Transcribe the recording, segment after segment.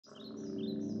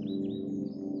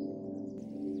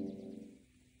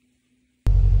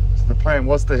plan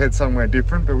was to head somewhere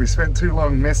different, but we spent too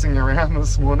long messing around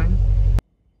this morning.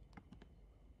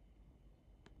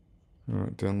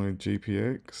 Alright, download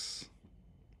GPX.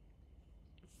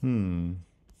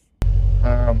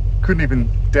 Couldn't even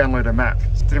download a map.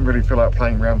 Didn't really feel like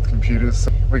playing around with computers.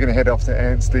 So we're gonna head off to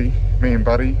Anstey, me and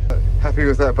Buddy. Happy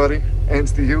with that, Buddy?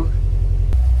 Anstey Hill.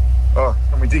 Oh,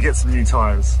 and we did get some new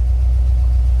tyres.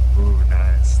 Ooh,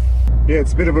 nice. Yeah,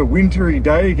 it's a bit of a wintry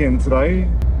day again today.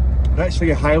 It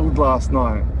actually hailed last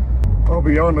night. I'll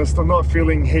be honest, I'm not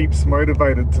feeling heaps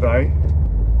motivated today.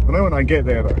 I know when I get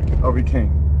there though, I'll be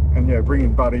keen. And yeah,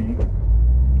 bringing Buddy,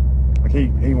 like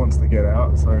he wants to get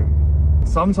out, so.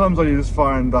 Sometimes I just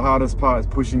find the hardest part is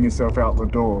pushing yourself out the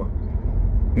door.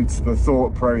 It's the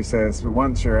thought process, but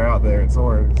once you're out there, it's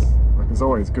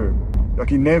always good.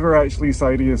 Like, you never actually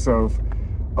say to yourself,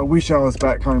 I wish I was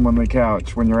back home on the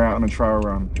couch when you're out on a trail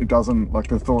run. It doesn't, like,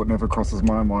 the thought never crosses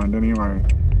my mind anyway.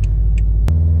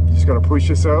 You just gotta push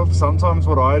yourself. Sometimes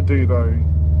what I do though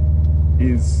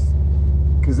is,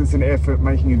 because it's an effort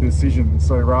making a decision,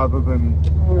 so rather than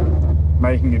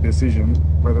making a decision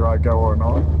whether I go or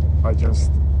not, I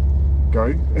just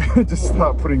go. Just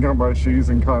start putting on my shoes,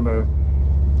 and kind of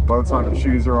by the time the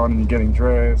shoes are on and you're getting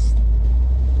dressed,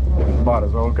 you might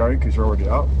as well go because you're already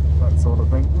up, that sort of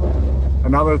thing.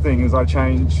 Another thing is I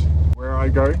change where I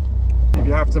go. If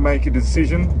you have to make a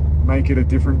decision, make it a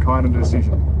different kind of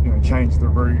decision. You know, change the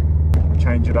route,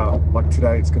 change it up. Like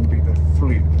today, it's going to be the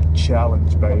flip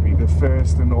challenge, baby. The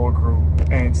first inaugural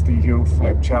Anstey Hill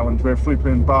flip challenge. We're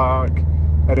flipping bark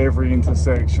at every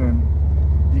intersection.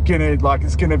 You're gonna, like,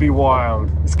 it's gonna be wild.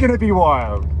 It's gonna be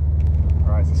wild.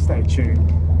 All right, so stay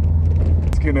tuned.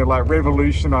 It's gonna, like,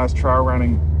 revolutionize trail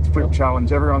running. Flip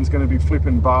challenge. Everyone's gonna be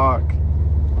flipping bark.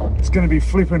 It's gonna be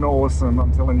flipping awesome.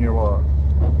 I'm telling you what.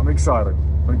 I'm excited.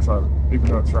 I'm excited, even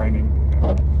though it's raining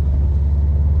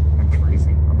and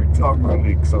freezing. I'm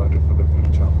really excited for the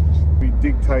flip challenge. Be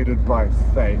dictated by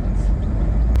faith.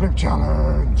 Flip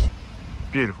challenge.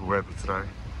 Beautiful weather today.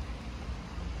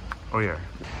 Oh yeah.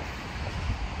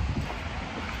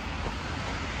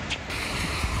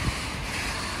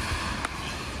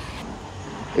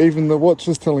 Even the watch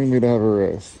was telling me to have a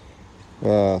rest.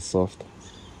 Ah, soft.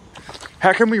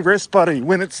 How can we rest, Buddy,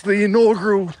 when it's the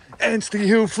inaugural Anstey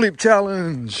Hill Flip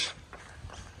Challenge?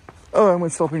 Oh, and we're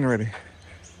stopping already.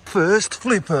 First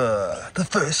flipper, the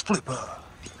first flipper.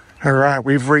 All right,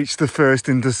 we've reached the first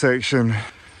intersection.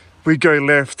 We go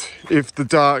left if the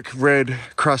dark red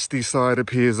crusty side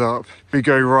appears up. We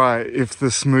go right if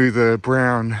the smoother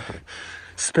brown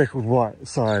speckled white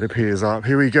side appears up.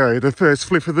 Here we go, the first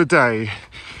flip of the day.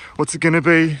 What's it gonna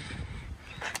be?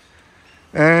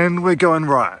 And we're going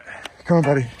right. Come on,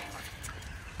 buddy.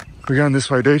 We're going this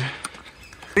way, dude.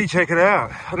 Check it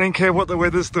out. I don't care what the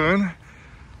weather's doing.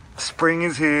 Spring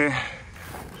is here.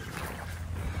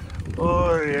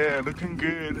 Oh yeah, looking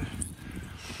good.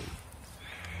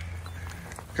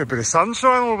 Got a bit of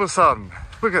sunshine all of a sudden.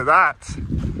 Look at that.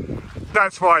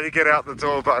 That's why you get out the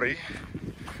door, buddy.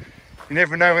 You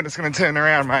never know when it's going to turn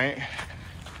around, mate.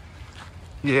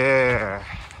 Yeah.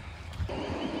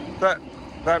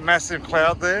 That massive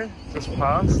cloud there just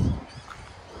passed.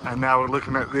 And now we're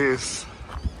looking at this.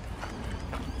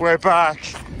 We're back.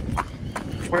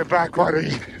 We're back, buddy.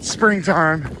 It's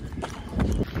springtime.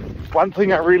 One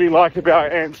thing I really like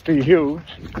about Anstey Hill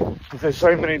is there's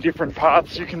so many different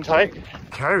paths you can take.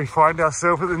 Okay, we find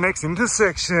ourselves at the next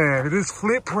intersection. It is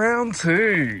flip round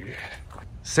 2.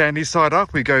 Sandy side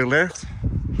up, we go left.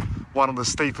 One of the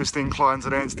steepest inclines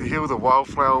at Anstey Hill, the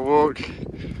Wildflower Walk.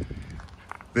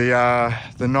 The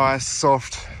nice,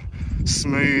 soft,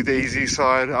 smooth, easy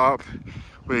side up.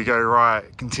 We go right,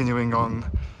 continuing on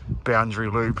boundary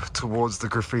loop towards the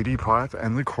graffiti pipe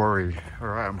and the quarry. All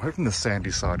right, I'm hoping the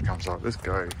sandy side comes up. Let's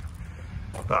go.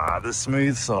 Ah, the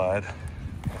smooth side.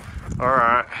 All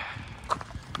right.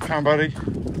 Come on, buddy.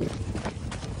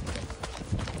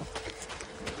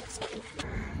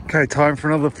 Okay, time for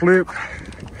another flip.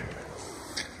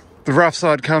 The rough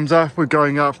side comes up. We're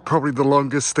going up probably the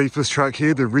longest, steepest track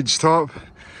here, the ridge top.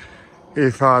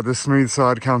 If the smooth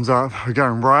side comes up, we're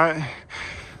going right,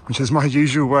 which is my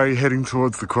usual way heading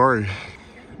towards the quarry.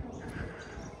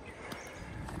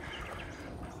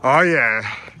 Oh yeah,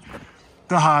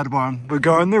 the hard one. We're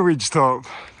going the ridge top.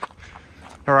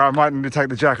 All right, I might need to take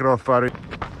the jacket off, buddy.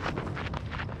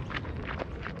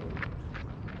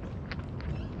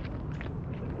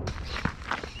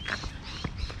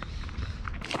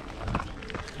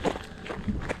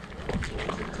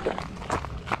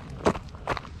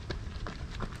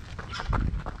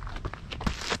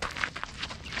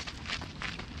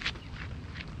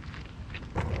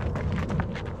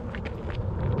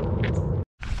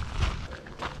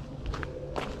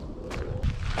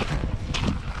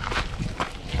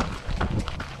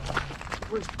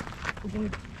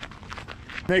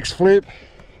 Next flip,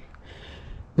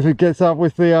 if it gets up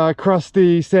with the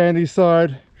crusty sandy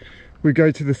side, we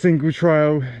go to the single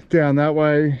trail down that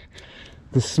way.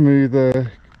 The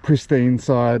smoother pristine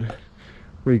side,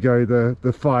 we go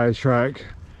the fire track,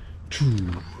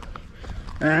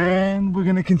 and we're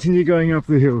going to continue going up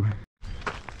the hill.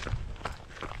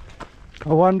 I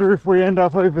wonder if we end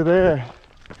up over there,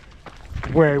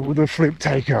 where will the flip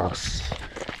take us?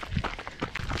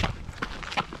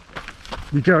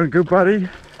 You going good, buddy?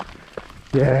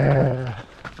 Yeah.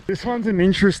 This one's an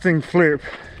interesting flip.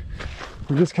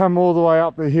 We just come all the way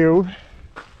up the hill.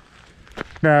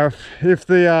 Now if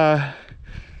the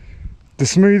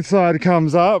smooth side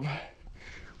comes up,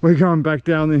 we're going back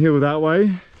down the hill that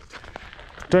way.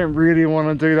 Don't really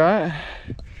want to do that.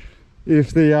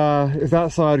 If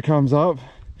that side comes up,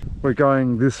 we're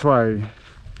going this way.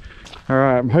 All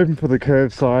right, I'm hoping for the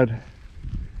curved side.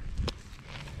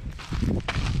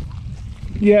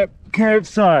 Yep, curved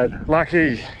side,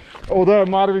 lucky. Although it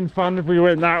might have been fun if we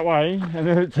went that way and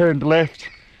then it turned left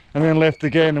and then left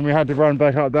again and we had to run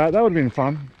back up that. That would have been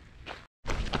fun.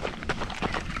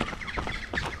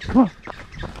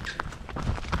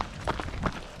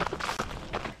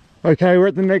 Okay, we're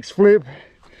at the next flip.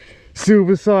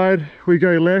 Silver side, we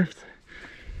go left.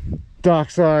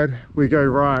 Dark side, we go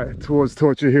right towards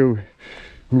Torture Hill.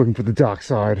 I'm looking for the dark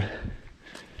side.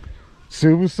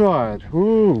 Silver side,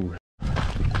 ooh.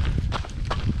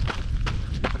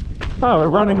 Oh, we're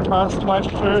running past my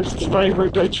first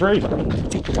favourite dead tree.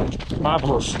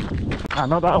 Marvellous. Ah,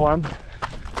 not that one.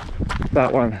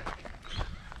 That one.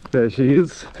 There she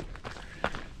is.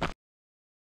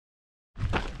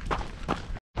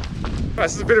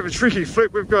 This is a bit of a tricky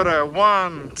flip. We've got a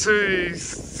 1, 2,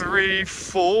 3,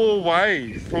 4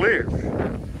 way flip.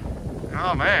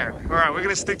 Oh man. Alright, we're going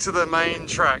to stick to the main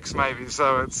tracks maybe.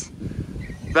 So it's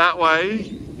that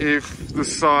way if the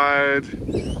side,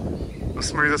 the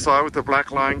smoother side with the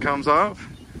black line comes up,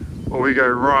 or we go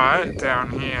right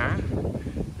down here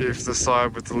if the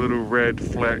side with the little red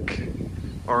fleck,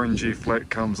 orangey fleck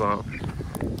comes up.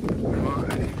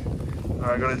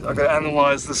 Alright, I've got to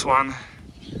analyse this one.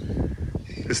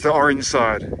 It's the orange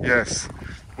side, yes.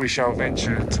 We shall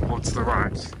venture towards the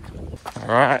right.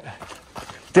 Alright,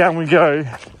 down we go.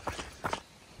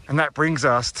 And that brings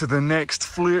us to the next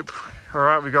flip.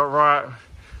 Alright, we got right,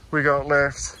 we got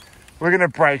left. We're going to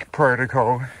break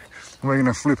protocol. We're going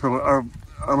to flip a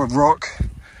rock.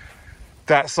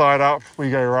 That side up,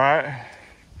 we go right.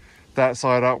 That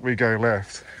side up, we go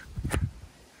left.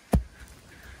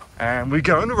 And we're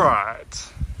going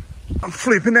right. I'm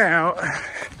flipping out.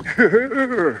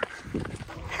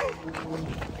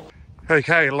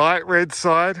 Okay, light red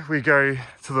side, we go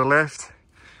to the left.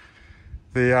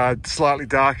 The slightly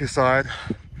darker side,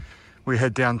 we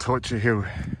head down Torture Hill.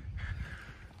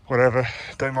 Whatever,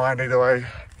 don't mind either way.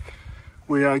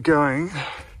 We are going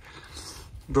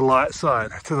the light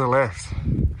side to the left.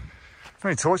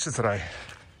 Only torture today.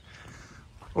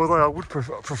 Although I would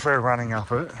prefer running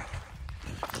up it.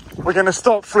 We're going to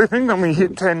stop flipping when we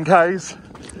hit 10 Ks.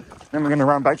 Then we're going to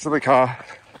run back to the car.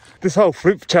 This whole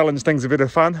flip challenge thing's a bit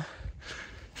of fun.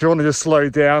 If you want to just slow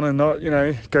down and not, you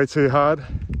know, go too hard,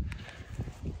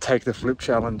 take the flip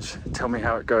challenge. Tell me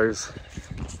how it goes.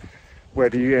 Where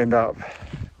do you end up?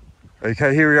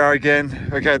 Okay, here we are again.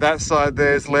 Okay, that side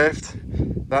there's left.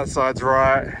 That side's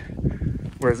right.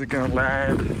 Where's it going to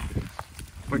land?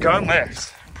 We're going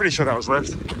left. Pretty sure that was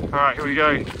left. All right, here we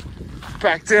go.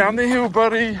 Back down the hill,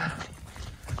 buddy.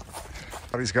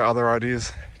 Buddy's got other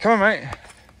ideas. Come on, mate.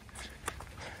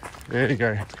 There you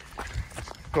go.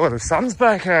 Oh, the sun's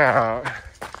back out.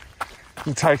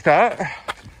 We'll take that.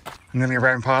 And then we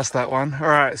ran past that one. All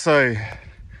right, so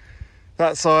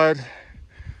that side,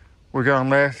 we're going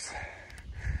left.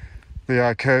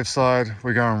 The curved side,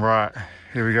 we're going right.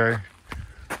 Here we go.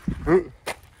 Ooh.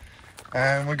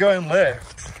 And we're going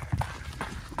left.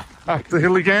 Up the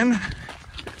hill again.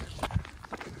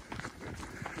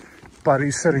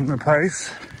 Buddy's setting the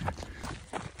pace.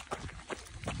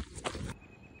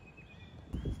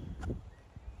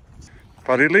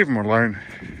 Buddy, leave him alone.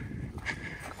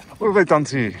 What have they done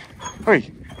to you?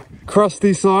 Hey,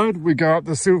 crusty side, we go up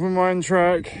the silver mine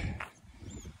track.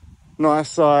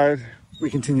 Nice side, we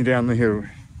continue down the hill.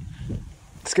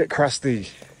 Let's get crusty.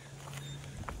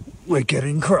 We're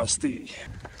getting crusty.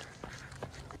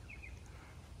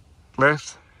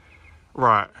 Left,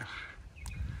 right.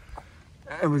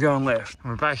 And we're going left.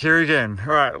 We're back here again.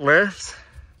 All right, left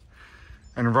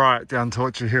and right down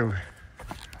Torture Hill.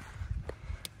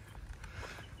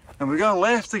 And we're going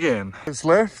left again. It's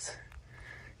left,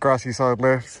 grassy side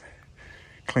left,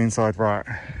 clean side right.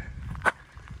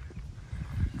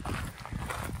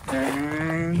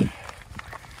 And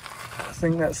I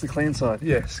think that's the clean side.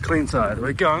 Yes, clean side.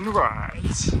 We're going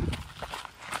right.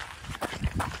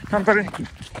 Come, buddy.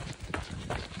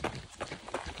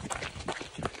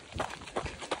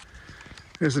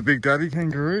 There's a big daddy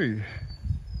kangaroo.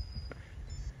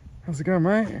 How's it going,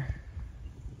 mate?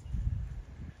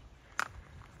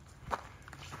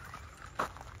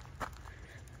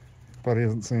 Buddy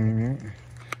hasn't seen him yet.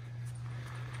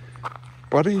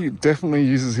 Buddy definitely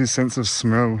uses his sense of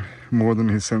smell more than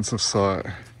his sense of sight.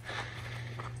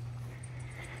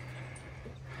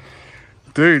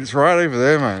 Dude, it's right over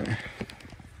there, mate.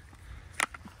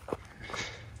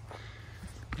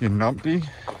 You numpty.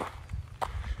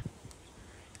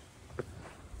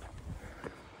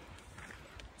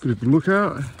 Bit of a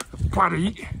lookout.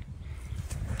 Buddy!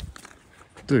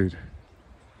 Dude.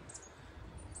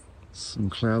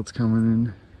 Some clouds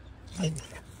coming in.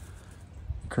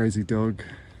 Crazy dog.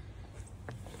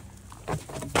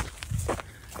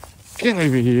 Get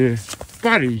over here,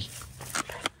 buddy.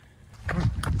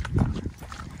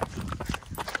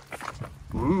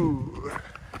 Ooh.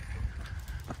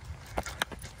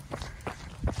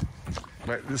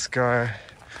 Let this guy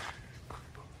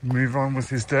move on with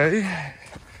his day.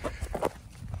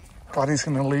 Buddy's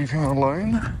gonna leave him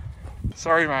alone.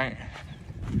 Sorry, mate.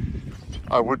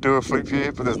 I would do a flip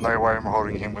here, but there's no way I'm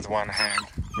holding him with one hand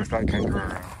with that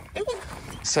kangaroo.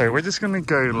 So we're just gonna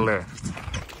go left.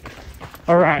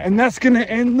 All right, and that's gonna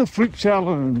end the flip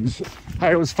challenge.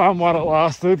 Hey, it was fun while it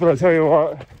lasted, but I tell you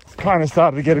what, it's kind of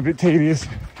started to get a bit tedious.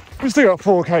 We've still got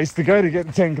 4Ks to go to get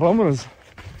to 10 kilometers.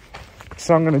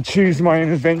 So I'm gonna choose my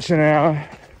intervention hour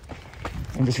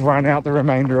and just run out the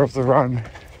remainder of the run.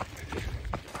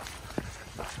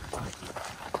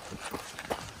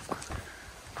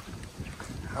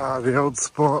 Ah, the old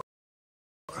spot.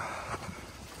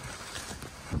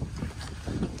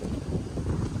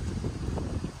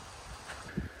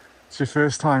 It's your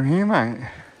first time here, mate.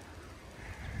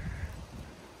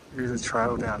 There's a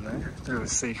trail down there. There's a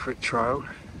secret trail.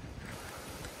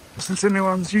 Since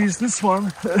anyone's used this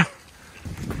one.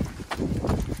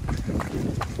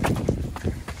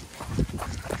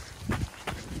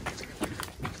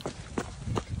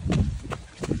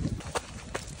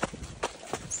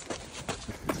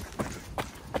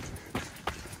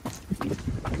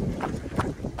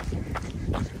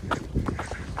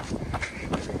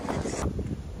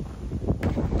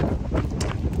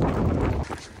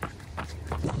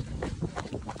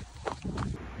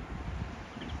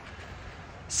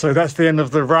 So that's the end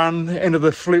of the run, end of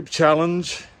the flip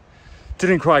challenge.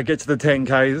 Didn't quite get to the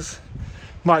 10Ks.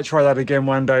 Might try that again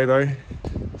one day though.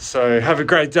 So have a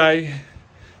great day.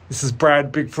 This is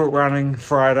Brad, Bigfoot Running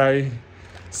Friday.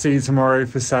 See you tomorrow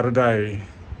for Saturday.